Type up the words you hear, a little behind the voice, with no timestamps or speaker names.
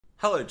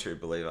Hello True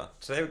Believer.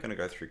 Today we're going to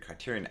go through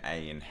Criterion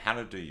A and how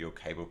to do your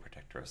cable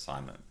protector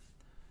assignment.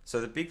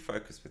 So the big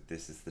focus with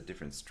this is the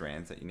different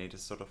strands that you need to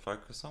sort of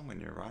focus on when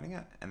you're writing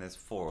it, and there's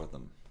 4 of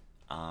them.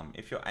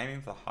 If you're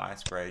aiming for the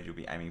highest grade, you'll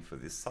be aiming for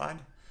this side.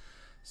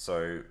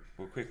 So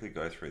we'll quickly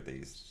go through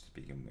these to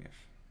begin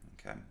with.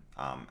 Okay.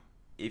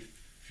 If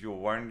you're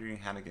wondering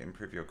how to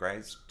improve your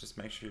grades, just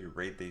make sure you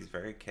read these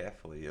very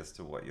carefully as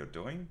to what you're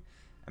doing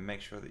and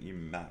make sure that you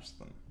match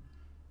them.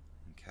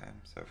 Okay,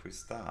 so if we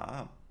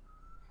start,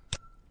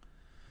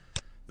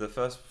 the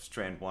first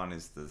strand 1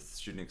 is the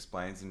student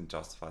explains and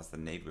justifies the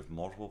need with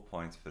multiple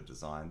points for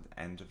design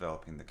and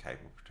developing the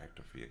cable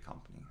protector for your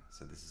company.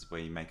 So this is where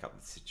you make up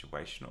the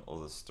situation or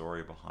the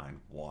story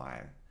behind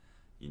why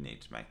you need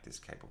to make this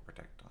cable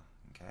protector.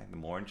 Okay, the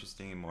more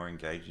interesting and more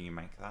engaging you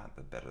make that,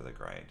 the better the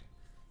grade.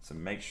 So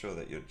make sure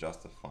that you're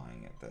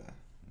justifying it there.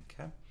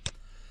 Okay.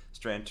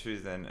 Strand 2,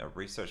 then a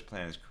research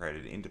plan is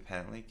created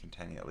independently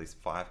containing at least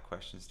 5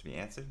 questions to be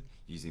answered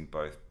using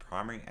both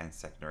primary and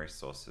secondary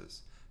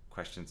sources.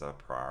 Questions are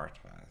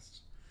prioritized.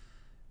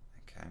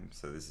 Okay,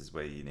 so this is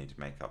where you need to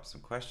make up some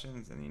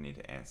questions and you need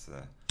to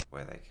answer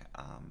where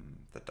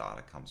the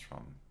data comes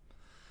from.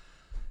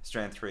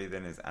 Strand 3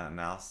 then is an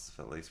analysis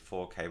of at least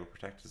 4 cable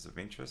protectors of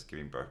interest,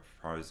 giving both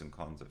pros and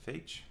cons of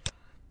each.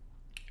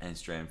 And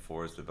strand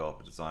 4 is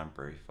develop a design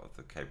brief of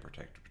the cable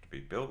protector to be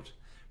built,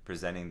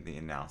 presenting the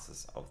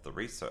analysis of the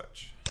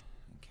research.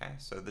 Okay,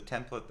 so the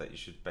template that you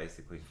should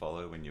basically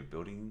follow when you're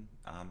building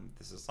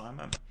this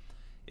assignment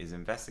is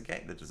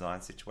investigate the design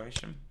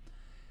situation,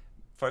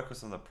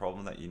 focus on the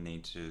problem that you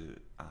need to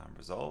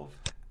resolve,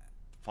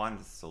 find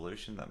the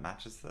solution that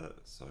matches it,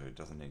 so it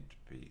doesn't need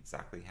to be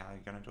exactly how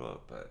you're going to do it,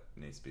 but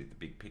it needs to be the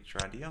big picture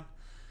idea,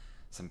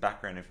 some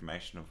background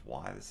information of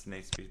why this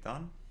needs to be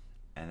done,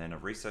 and then a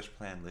research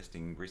plan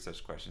listing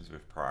research questions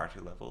with priority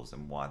levels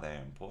and why they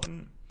are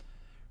important,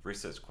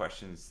 research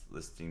questions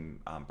listing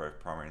both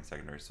primary and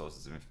secondary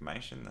sources of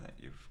information that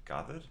you've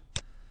gathered,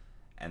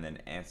 and then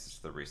answers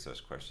to the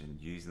research question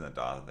using the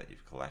data that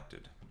you've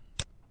collected.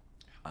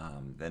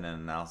 Then an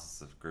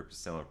analysis of a group of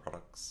similar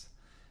products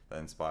that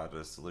inspired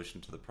a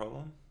solution to the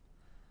problem,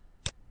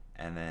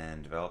 and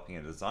then developing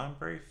a design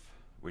brief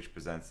which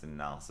presents an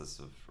analysis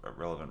of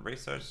relevant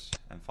research,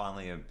 and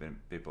finally a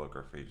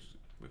bibliography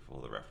with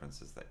all the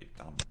references that you've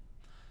done.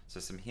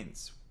 So some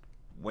hints.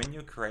 When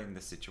you're creating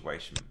the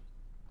situation,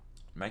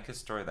 make a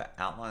story that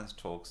outlines,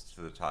 talks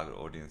to the target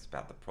audience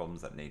about the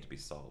problems that need to be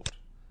solved.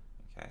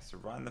 Okay, so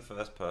write in the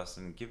first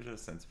person, give it a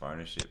sense of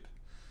ownership.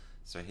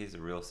 So here's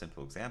a real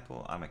simple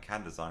example. I'm a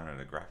CAD designer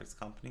at a graphics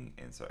company,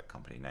 insert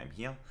company name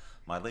here.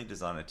 My lead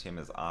designer Tim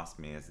has asked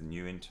me as a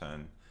new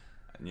intern,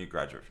 a new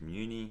graduate from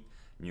uni,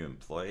 new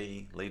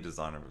employee, lead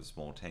designer of a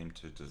small team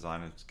to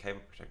design a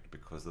cable protector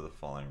because of the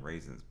following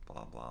reasons,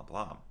 blah, blah,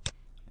 blah.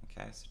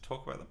 Okay, so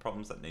talk about the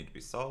problems that need to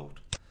be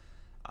solved.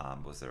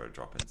 Was there a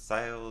drop in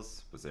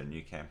sales? Was there a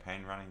new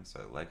campaign running?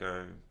 So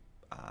Lego,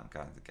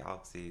 Guardians of the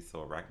Galaxy,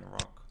 Thor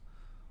Ragnarok,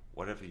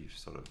 whatever you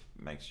sort of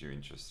makes you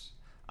interest.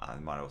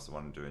 You might also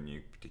want to do a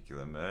new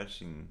particular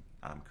emerging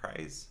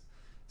craze.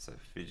 So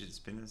fidget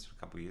spinners a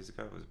couple of years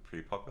ago was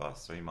pretty popular,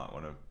 so you might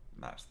want to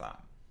match that.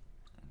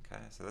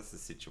 Okay, so that's the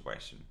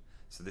situation.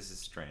 So this is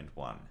strand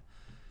 1.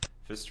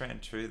 For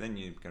strand 2, then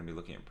you're going to be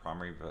looking at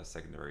primary versus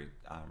secondary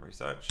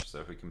research.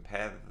 So if we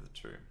compare the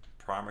two,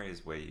 primary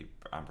is where you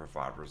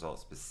provide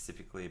results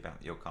specifically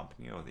about your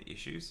company or the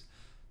issues.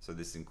 So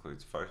this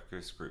includes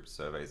focus group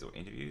surveys or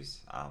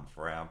interviews.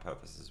 For our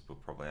purposes, we'll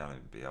probably only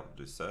be able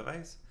to do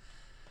surveys.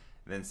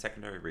 Then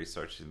secondary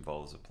research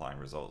involves applying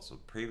results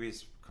of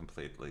previous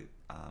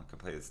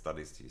completed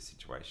studies to your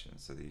situation.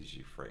 So they're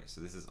usually free. So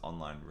this is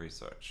online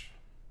research,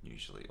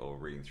 usually, or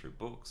reading through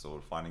books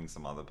or finding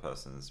some other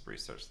person's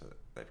research that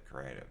they've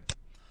created.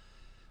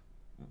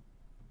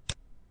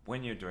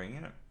 When you're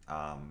doing it,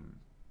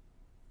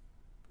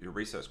 your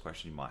research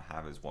question you might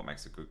have is what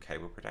makes a good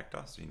cable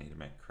protector. So you need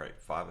to create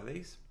 5 of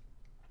these.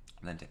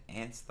 And then to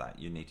answer that,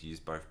 you need to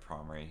use both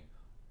primary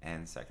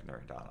and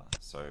secondary data.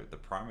 So the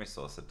primary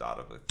source of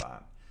data with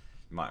that,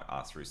 you might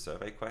ask through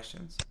survey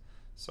questions.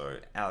 So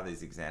out of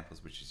these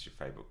examples, which is your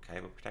favorite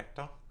cable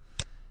protector?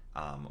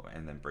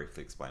 And then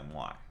briefly explain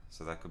why.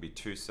 So that could be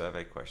 2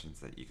 survey questions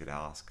that you could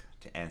ask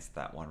to answer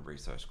that one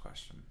research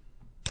question.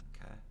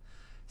 Okay.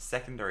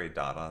 Secondary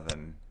data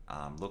then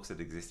looks at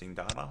existing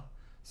data.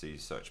 So you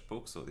search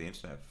books or the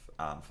internet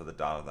for the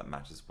data that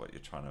matches what you're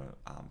trying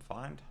to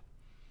find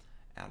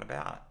out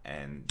about,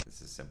 and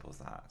it's as simple as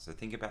that. So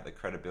think about the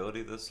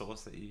credibility of the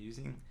source that you're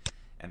using,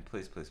 and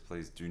please, please,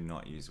 please do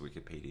not use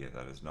Wikipedia.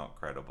 That is not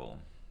credible.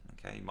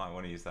 Okay, you might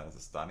want to use that as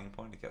a starting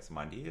point to get some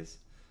ideas,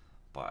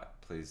 but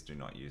please do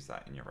not use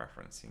that in your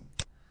referencing.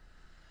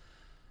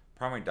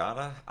 Primary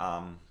data,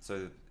 so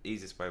the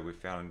easiest way we've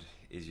found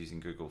is using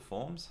Google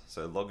Forms.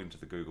 So log into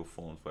the Google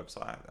Forms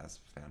website as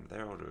found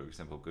there, or do a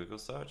simple Google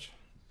search.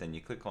 Then you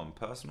click on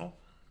personal,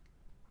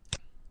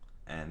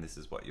 and this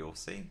is what you'll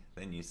see.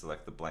 Then you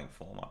select the blank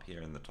form up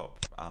here in the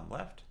top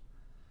left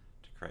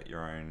to create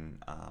your own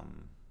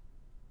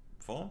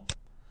form.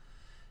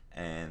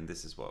 And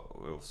this is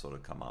what we'll sort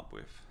of come up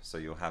with. So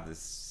you'll have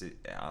this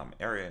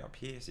area up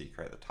here, so you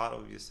create the title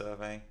of your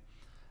survey.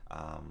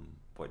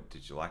 What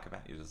did you like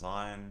about your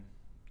design?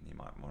 You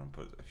might want to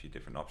put a few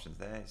different options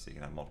there, so you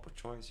can have multiple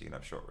choice, you can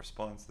have short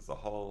response, there's a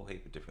whole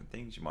heap of different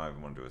things. You might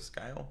even want to do a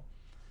scale.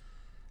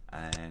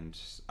 And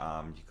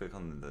you click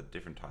on the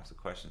different types of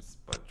questions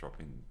by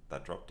dropping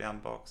that drop down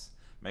box.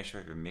 Make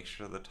sure you have a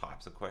mixture of the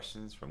types of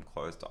questions, from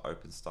closed to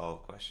open style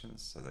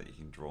questions, so that you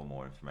can draw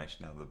more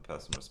information out of the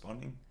person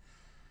responding.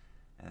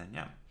 And then,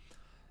 yeah,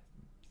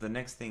 the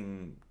next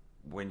thing,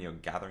 when you're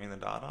gathering the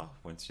data,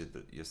 once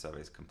your survey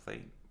is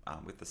complete,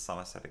 with the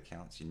Somerset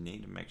accounts, you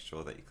need to make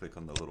sure that you click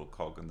on the little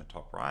cog in the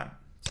top right.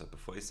 So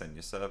before you send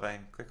your survey,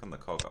 click on the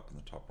cog up in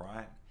the top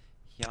right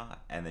here,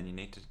 and then you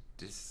need to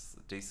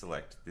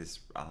deselect this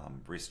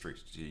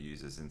restrict to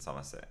users in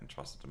Somerset and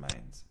trusted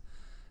domains.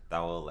 That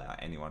will allow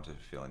anyone to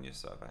fill in your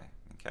survey.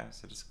 Okay,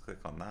 so just click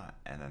on that,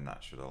 and then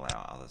that should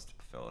allow others to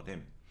fill it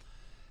in.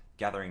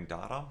 Gathering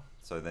data,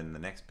 so then the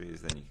next bit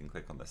is then you can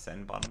click on the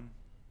send button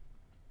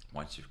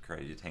once you've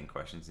created your 10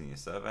 questions in your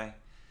survey.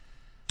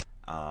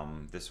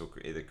 This will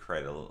either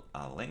create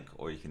a link,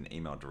 or you can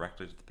email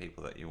directly to the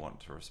people that you want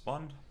to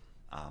respond.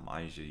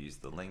 I usually use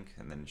the link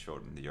and then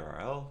shorten the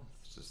URL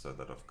just so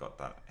that I've got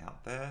that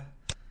out there.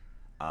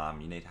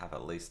 You need to have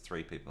at least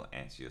 3 people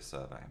answer your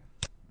survey.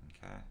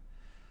 Okay.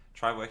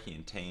 Try working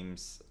in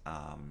teams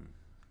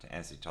to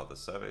answer each other's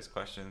surveys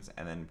questions,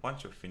 and then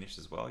once you're finished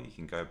as well, you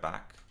can go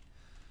back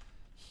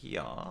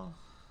here,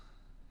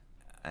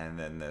 and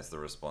then there's the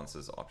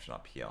responses option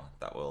up here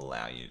that will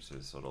allow you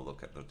to sort of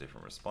look at the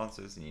different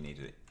responses, and you need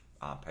to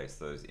paste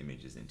those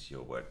images into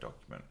your Word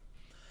document.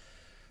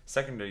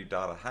 Secondary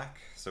data hack.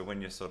 So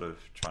when you're sort of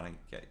trying to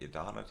get your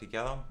data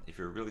together, if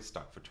you're really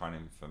stuck for trying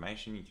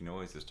information, you can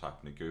always just type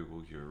into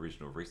Google your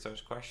original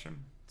research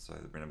question. So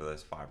remember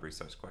those 5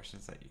 research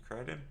questions that you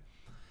created,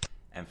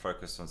 and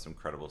focus on some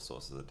credible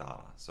sources of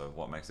data. So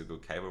what makes a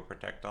good cable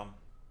protector?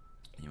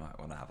 You might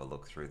want to have a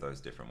look through those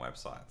different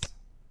websites.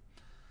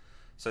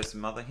 So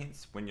some other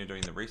hints when you're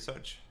doing the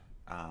research,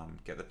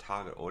 get the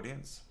target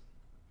audience.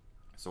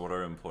 So what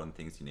are important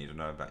things you need to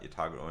know about your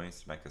target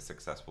audience to make a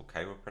successful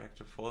cable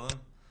protector for them?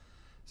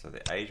 So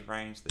the age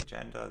range, the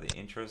gender, the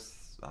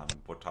interests,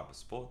 what type of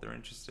sport they're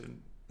interested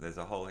in. There's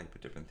a whole heap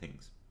of different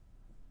things.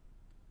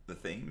 The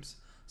themes.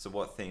 So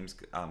what themes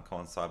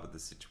coincide with the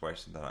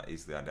situation that are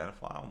easily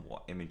identifiable, and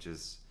what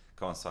images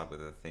coincide with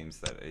the themes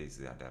that are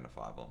easily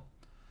identifiable.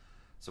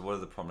 So what are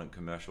the prominent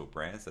commercial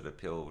brands that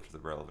appeal to the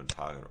relevant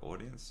target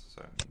audience?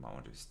 So you might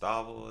want to do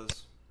Star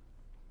Wars.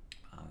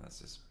 That's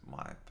just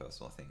my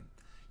personal thing.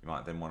 You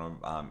might then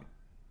want to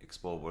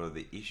explore what are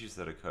the issues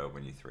that occur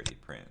when you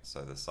 3D print.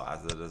 So the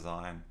size of the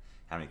design,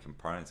 how many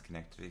components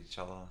connect to each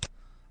other,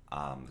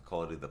 the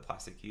quality of the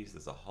plastic used.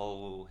 There's a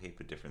whole heap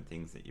of different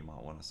things that you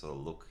might want to sort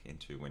of look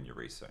into when you're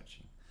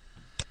researching.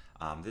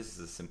 This is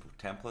a simple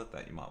template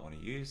that you might want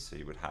to use. So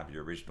you would have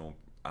your original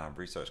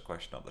research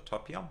question up the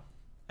top here,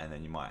 and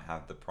then you might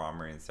have the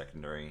primary and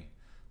secondary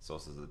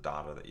sources of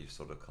data that you've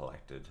sort of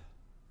collected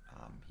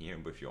here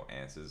with your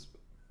answers,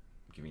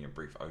 giving a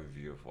brief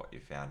overview of what you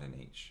found in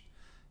each.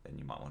 Then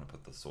you might want to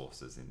put the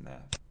sources in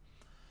there.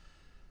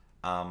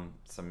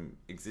 Some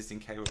existing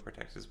cable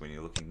protectors, when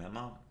you're looking them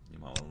up, you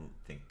might want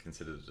to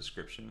consider the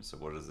description. So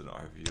what does an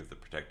overview of the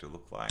protector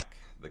look like?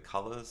 The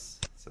colors,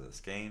 so the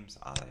schemes,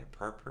 are they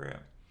appropriate?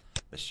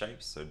 The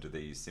shapes, so do they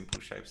use simple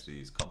shapes, do they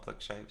use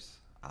complex shapes?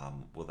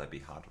 Will they be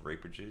hard to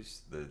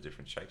reproduce, the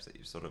different shapes that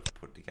you've sort of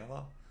put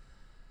together?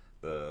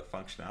 The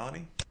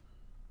functionality,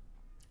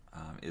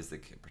 is the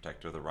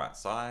protector the right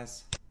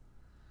size?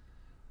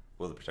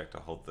 Will the protector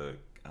hold the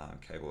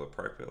cable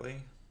appropriately?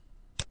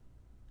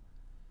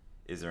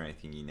 Is there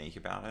anything unique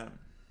about it?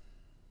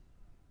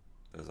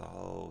 There's a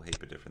whole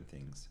heap of different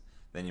things.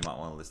 Then you might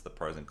want to list the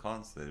pros and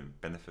cons, the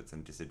benefits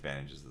and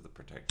disadvantages of the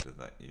protector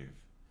that you've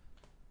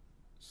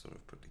sort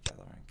of put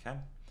together, okay?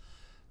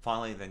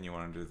 Finally, then you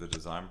want to do the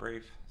design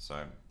brief.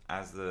 So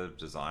as the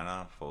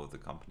designer for the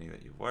company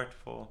that you've worked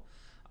for,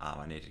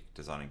 I need to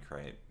design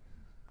and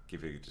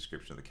give you a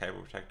description of the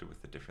cable protector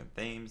with the different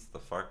themes, the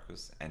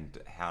focus, and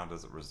how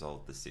does it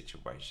resolve the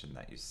situation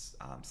that you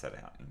set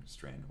out in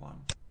strand 1.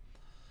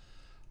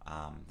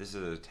 This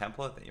is a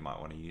template that you might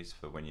want to use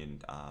for when you're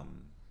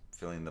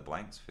filling in the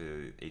blanks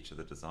for each of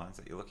the designs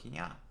that you're looking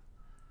at.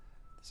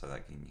 So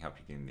that can help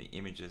you get the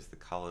images, the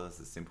colors,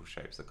 the simple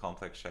shapes, the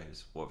complex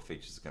shapes, what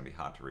features are going to be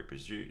hard to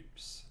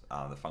reproduce,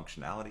 the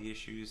functionality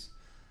issues,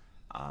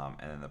 and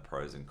then the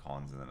pros and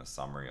cons, and then a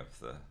summary of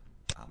the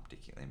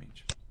particular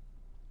image.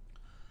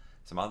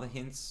 Some other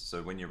hints,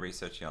 so when you're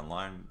researching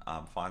online,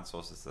 find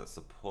sources that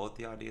support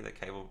the idea that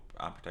cable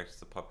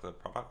protectors are popular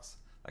products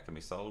that can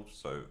be sold.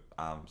 So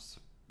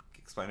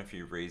explain a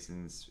few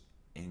reasons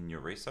in your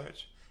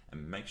research,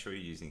 and make sure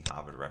you're using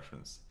Harvard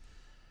reference.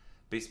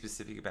 Be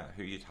specific about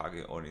who your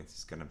target audience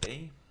is going to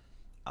be.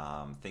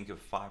 Think of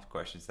 5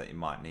 questions that you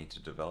might need to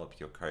develop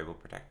your cable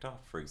protector.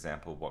 For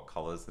example, what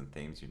colors and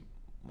themes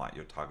might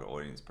your target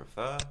audience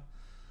prefer?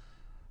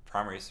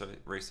 Primary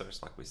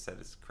research, like we said,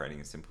 is creating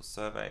a simple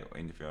survey or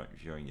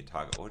interviewing your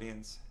target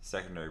audience.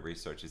 Secondary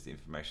research is the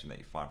information that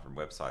you find from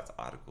websites,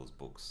 articles,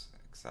 books,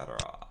 etc.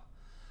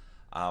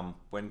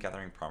 When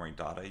gathering primary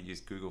data, use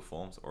Google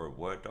Forms or a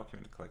Word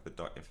document to collect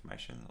the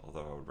information,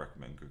 although I would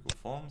recommend Google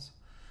Forms.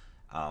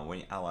 When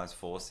you analyze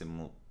four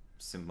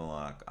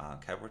similar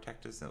cable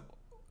protectors,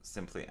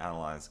 simply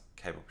analyze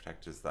cable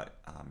protectors that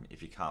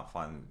if you can't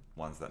find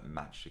ones that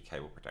match your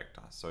cable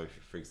protector. So if,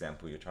 for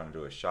example, you're trying to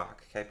do a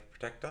shark cable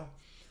protector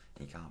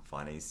and you can't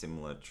find any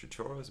similar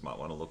tutorials, you might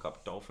want to look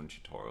up dolphin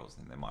tutorials,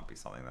 and there might be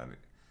something that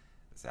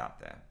is out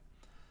there.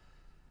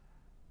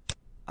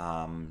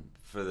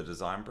 For the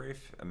design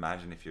brief,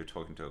 imagine if you're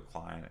talking to a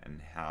client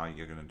and how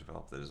you're going to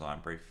develop the design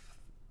brief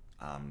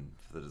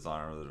for the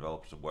designer or the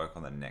developer to work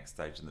on the next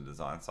stage in the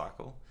design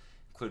cycle.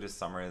 Include a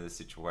summary of the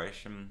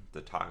situation, the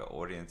target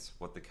audience,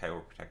 what the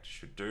cable protector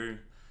should do,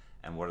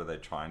 and what are they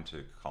trying to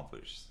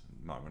accomplish.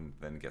 You might want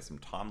to then get some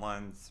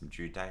timelines, some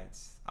due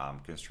dates,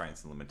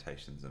 constraints and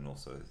limitations, and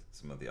also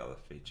some of the other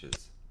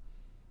features.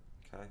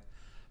 Okay.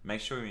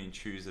 Make sure when you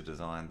choose a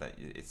design that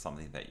it's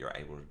something that you're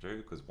able to do,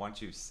 because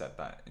once you've set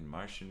that in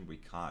motion, we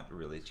can't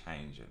really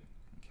change it.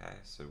 Okay.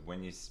 So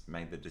when you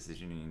made the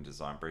decision in your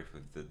design brief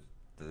with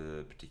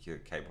the particular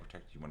cable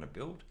protector you want to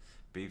build,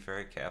 be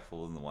very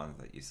careful in the ones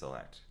that you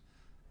select.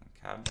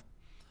 Okay.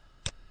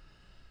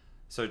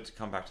 So to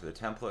come back to the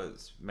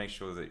templates, make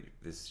sure that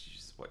this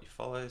is what you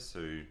follow.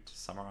 So to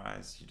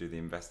summarize, you do the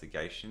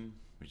investigation,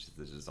 which is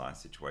the design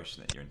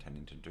situation that you're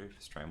intending to do for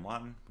strain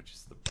 1, which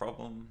is the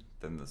problem,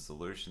 then the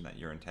solution that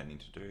you're intending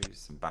to do,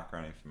 some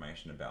background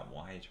information about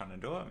why you're trying to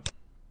do it.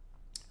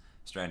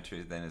 Strain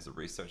 2 then is a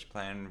research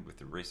plan with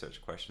the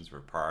research questions for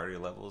priority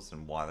levels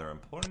and why they're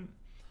important.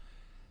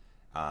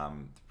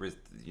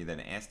 You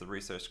then answer the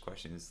research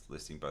questions,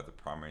 listing both the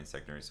primary and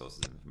secondary sources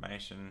of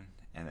information,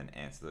 and then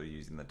answer them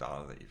using the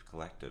data that you've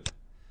collected.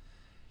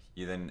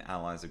 You then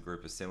analyze a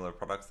group of similar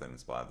products that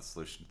inspire the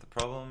solution to the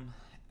problem.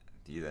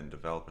 You then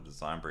develop a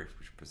design brief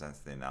which presents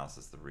the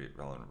analysis of the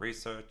relevant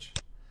research,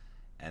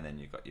 and then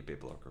you've got your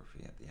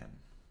bibliography at the end.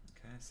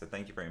 Okay, so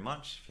thank you very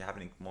much. If you have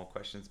any more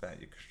questions about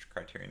your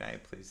Criterion A,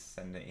 please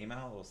send an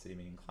email or see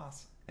me in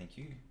class. Thank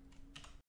you.